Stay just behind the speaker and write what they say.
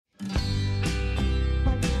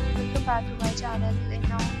back to my channel, and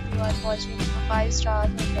now you are watching a 5-star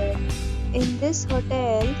hotel. In this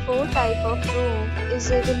hotel, 4 type of room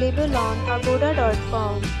is available on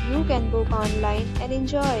agoda.com. You can book online and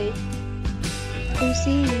enjoy it. To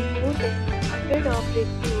see more than 100 of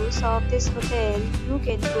reviews of this hotel, you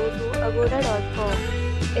can go to agoda.com.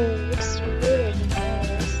 Its review rating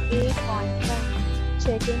is 8.1.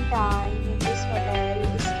 Check-in time in this hotel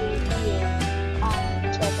is 2 p.m.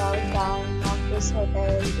 and check-out time of this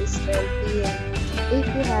hotel is 12 p.m. If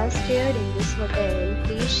you have stayed in this hotel,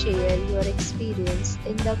 please share your experience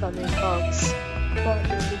in the comment box. For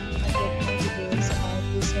booking or get more details about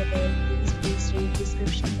this hotel, please read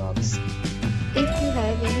description box. If you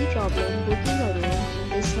have any problem booking a room in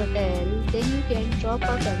this hotel, then you can drop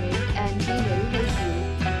a comment and we will help you.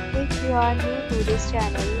 If you are new to this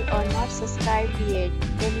channel or not subscribed yet,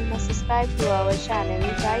 then you must subscribe to our channel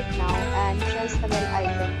right now and press the bell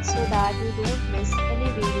icon so that you don't miss any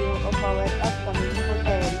video of our upcoming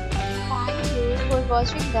hotel. Thank you for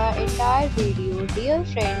watching the entire video. Dear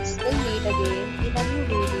friends, we'll meet again in a new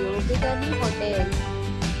video with a new hotel.